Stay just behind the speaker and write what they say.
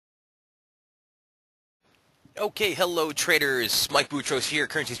Okay, hello traders. Mike Boutros here,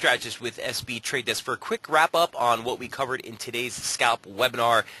 currency strategist with SB Trade Desk for a quick wrap up on what we covered in today's scalp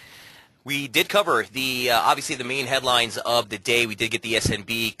webinar. We did cover the obviously the main headlines of the day. We did get the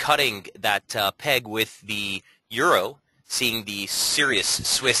SNB cutting that peg with the euro, seeing the serious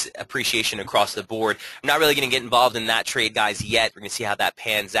Swiss appreciation across the board. I'm not really going to get involved in that trade, guys, yet. We're going to see how that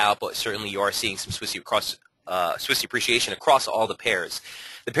pans out, but certainly you are seeing some Swiss appreciation across all the pairs.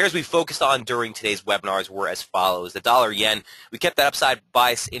 The pairs we focused on during today's webinars were as follows. The dollar-yen, we kept that upside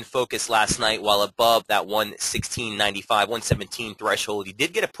bias in focus last night while above that 116.95, 117 threshold. You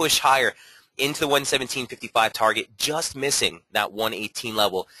did get a push higher into the 117.55 target, just missing that 118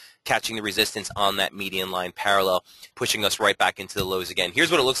 level, catching the resistance on that median line parallel, pushing us right back into the lows again.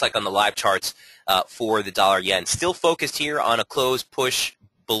 Here's what it looks like on the live charts for the dollar-yen. Still focused here on a close push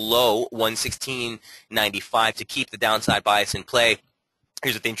below 116.95 to keep the downside bias in play.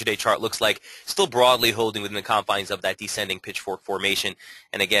 Here's what the intraday chart looks like, still broadly holding within the confines of that descending pitchfork formation.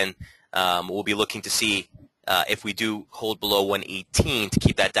 And again, we'll be looking to see if we do hold below 118 to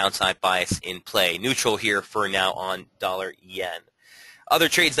keep that downside bias in play. Neutral here for now on dollar-yen. Other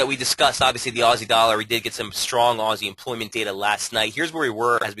trades that we discussed, obviously the Aussie dollar. We did get some strong Aussie employment data last night. Here's where we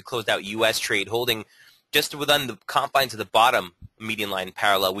were as we closed out U.S. trade, holding just within the confines of the bottom median line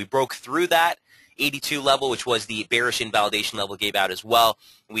parallel. We broke through that 82 level, which was the bearish invalidation level, gave out as well.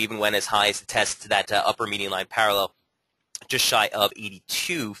 We even went as high as to test that upper median line parallel, just shy of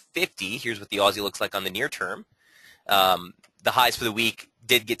 82.50. Here's what the Aussie looks like on the near term. The highs for the week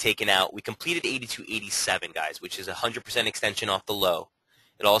did get taken out. We completed 82.87, guys, which is a 100% extension off the low.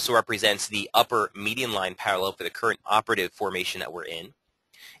 It also represents the upper median line parallel for the current operative formation that we're in,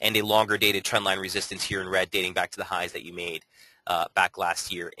 and a longer dated trend line resistance here in red dating back to the highs that you made back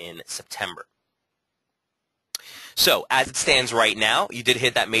last year in September. So as it stands right now, you did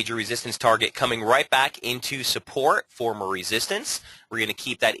hit that major resistance target, coming right back into support, former resistance. We're going to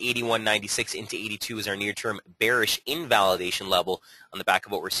keep that 81.96 into 82 as our near-term bearish invalidation level on the back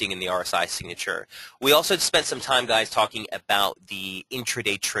of what we're seeing in the RSI signature. We also spent some time, guys, talking about the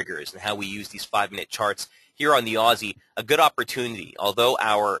intraday triggers and how we use these 5-minute charts here on the Aussie. A good opportunity, although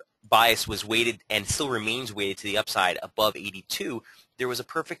our bias was weighted and still remains weighted to the upside above 82, there was a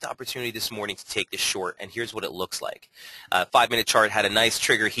perfect opportunity this morning to take this short, and here's what it looks like. 5-minute chart had a nice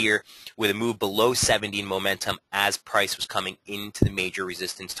trigger here with a move below 70 in momentum as price was coming into the major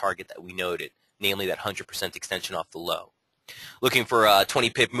resistance target that we noted, namely that 100% extension off the low. Looking for a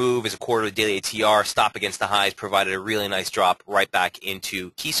 20-pip move as a quarter of the daily ATR, stop against the highs, provided a really nice drop right back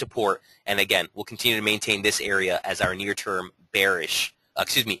into key support, and again, we'll continue to maintain this area as our near-term bullish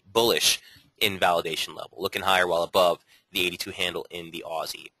invalidation level, looking higher while above the 82 handle in the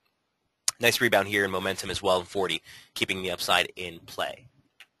Aussie. Nice rebound here in momentum as well in 40, keeping the upside in play.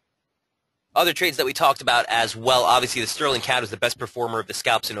 Other trades that we talked about as well, obviously the sterling CAD was the best performer of the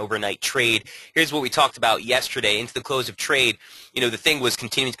scalps in overnight trade. Here's what we talked about yesterday. Into the close of trade, the thing was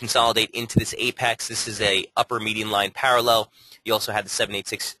continuing to consolidate into this apex. This is a upper median line parallel. You also had the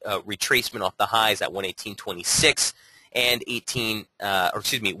 786 retracement off the highs at 118.26 and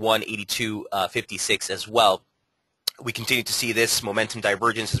 182.56 as well. We continue to see this momentum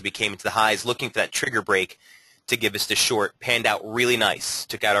divergence as we came into the highs, looking for that trigger break to give us the short. Panned out really nice.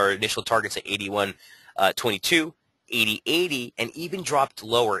 Took out our initial targets at 81.22, 80.80, and even dropped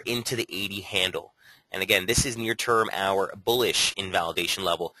lower into the 80 handle. And again, this is near term our bullish invalidation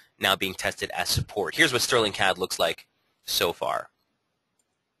level, now being tested as support. Here's what sterling CAD looks like so far.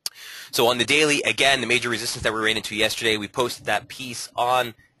 So on the daily, again, the major resistance that we ran into yesterday, we posted that piece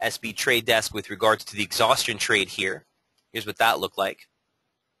on SB Trade Desk with regards to the exhaustion trade here. Here's what that looked like.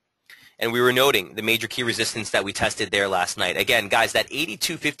 And we were noting the major key resistance that we tested there last night. Again, guys, that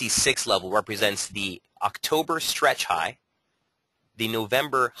 82.56 level represents the October stretch high, the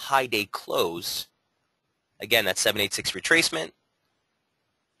November high day close, again, that 786 retracement,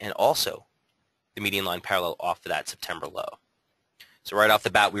 and also the median line parallel off of that September low. So right off the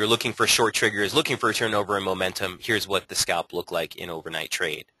bat, we were looking for short triggers, looking for a turnover in momentum. Here's what the scalp looked like in overnight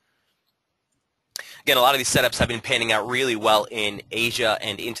trade. Again, a lot of these setups have been panning out really well in Asia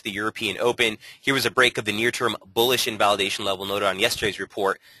and into the European Open. Here was a break of the near-term bullish invalidation level noted on yesterday's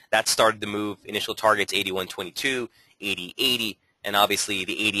report. That started the move. Initial targets 81.22, 80.80, and obviously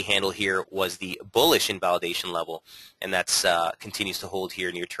the 80 handle here was the bullish invalidation level, and that's continues to hold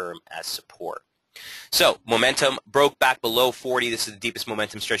here near term as support. So momentum broke back below 40. This is the deepest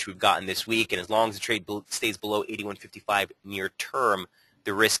momentum stretch we've gotten this week, and as long as the trade stays below 81.55 near term,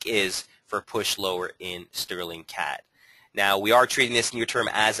 the risk is for a push lower in sterling CAD. Now, we are treating this near term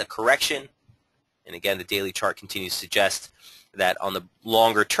as a correction, and again, the daily chart continues to suggest that on the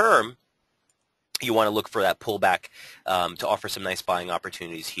longer term, you want to look for that pullback to offer some nice buying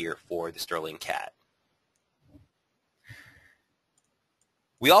opportunities here for the sterling CAD.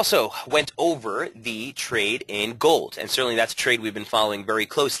 We also went over the trade in gold, and certainly that's a trade we've been following very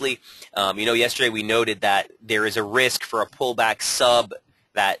closely. Yesterday we noted that there is a risk for a pullback sub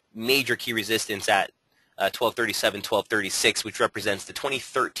that major key resistance at 1237, 1236, which represents the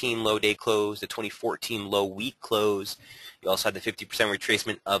 2013 low day close, the 2014 low week close. You also had the 50%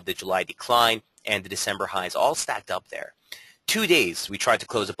 retracement of the July decline and the December highs all stacked up there. 2 days we tried to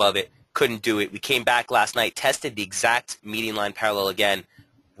close above it, couldn't do it. We came back last night, tested the exact median line parallel again,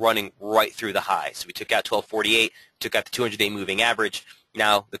 running right through the high. So we took out 1248, took out the 200-day moving average.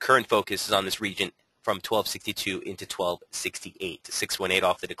 Now the current focus is on this region from 1262 into 1268 to 618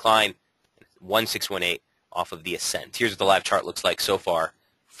 off the decline, 1618 off of the ascent. Here's what the live chart looks like so far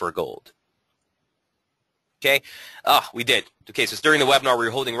for gold. Okay, we did. Okay, so during the webinar we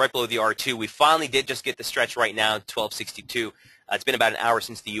were holding right below the R2. We finally did just get the stretch right now, 1262. It's been about an hour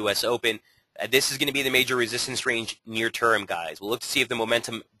since the U.S. Open. This is going to be the major resistance range near term, guys. We'll look to see if the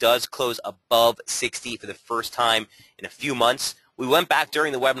momentum does close above 60 for the first time in a few months. We went back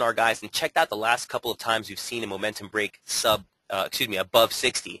during the webinar, guys, and checked out the last couple of times we've seen a momentum break above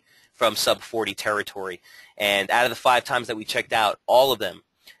 60 from sub 40 territory. And out of the 5 times that we checked out, all of them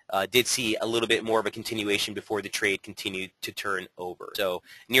did see a little bit more of a continuation before the trade continued to turn over. So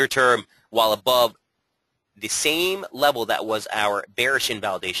near term, while above the same level that was our bearish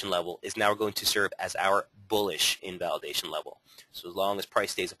invalidation level, is now going to serve as our bullish invalidation level. So as long as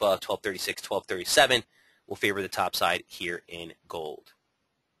price stays above 1236, 1237, we'll favor the top side here in gold.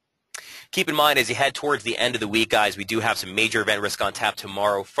 Keep in mind, as you head towards the end of the week, guys, we do have some major event risk on tap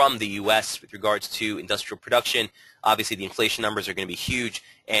tomorrow from the U.S. with regards to industrial production. Obviously, the inflation numbers are going to be huge,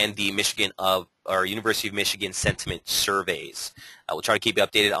 and the University of Michigan sentiment surveys. We'll try to keep you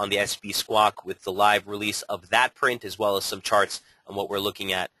updated on the SB Squawk with the live release of that print, as well as some charts on what we're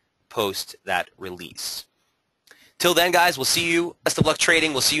looking at post that release. Till then, guys, we'll see you. Best of luck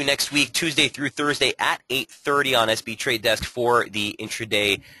trading. We'll see you next week, Tuesday through Thursday at 8:30 on SB Trade Desk for the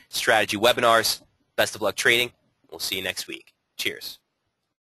intraday strategy webinars. Best of luck trading. We'll see you next week. Cheers.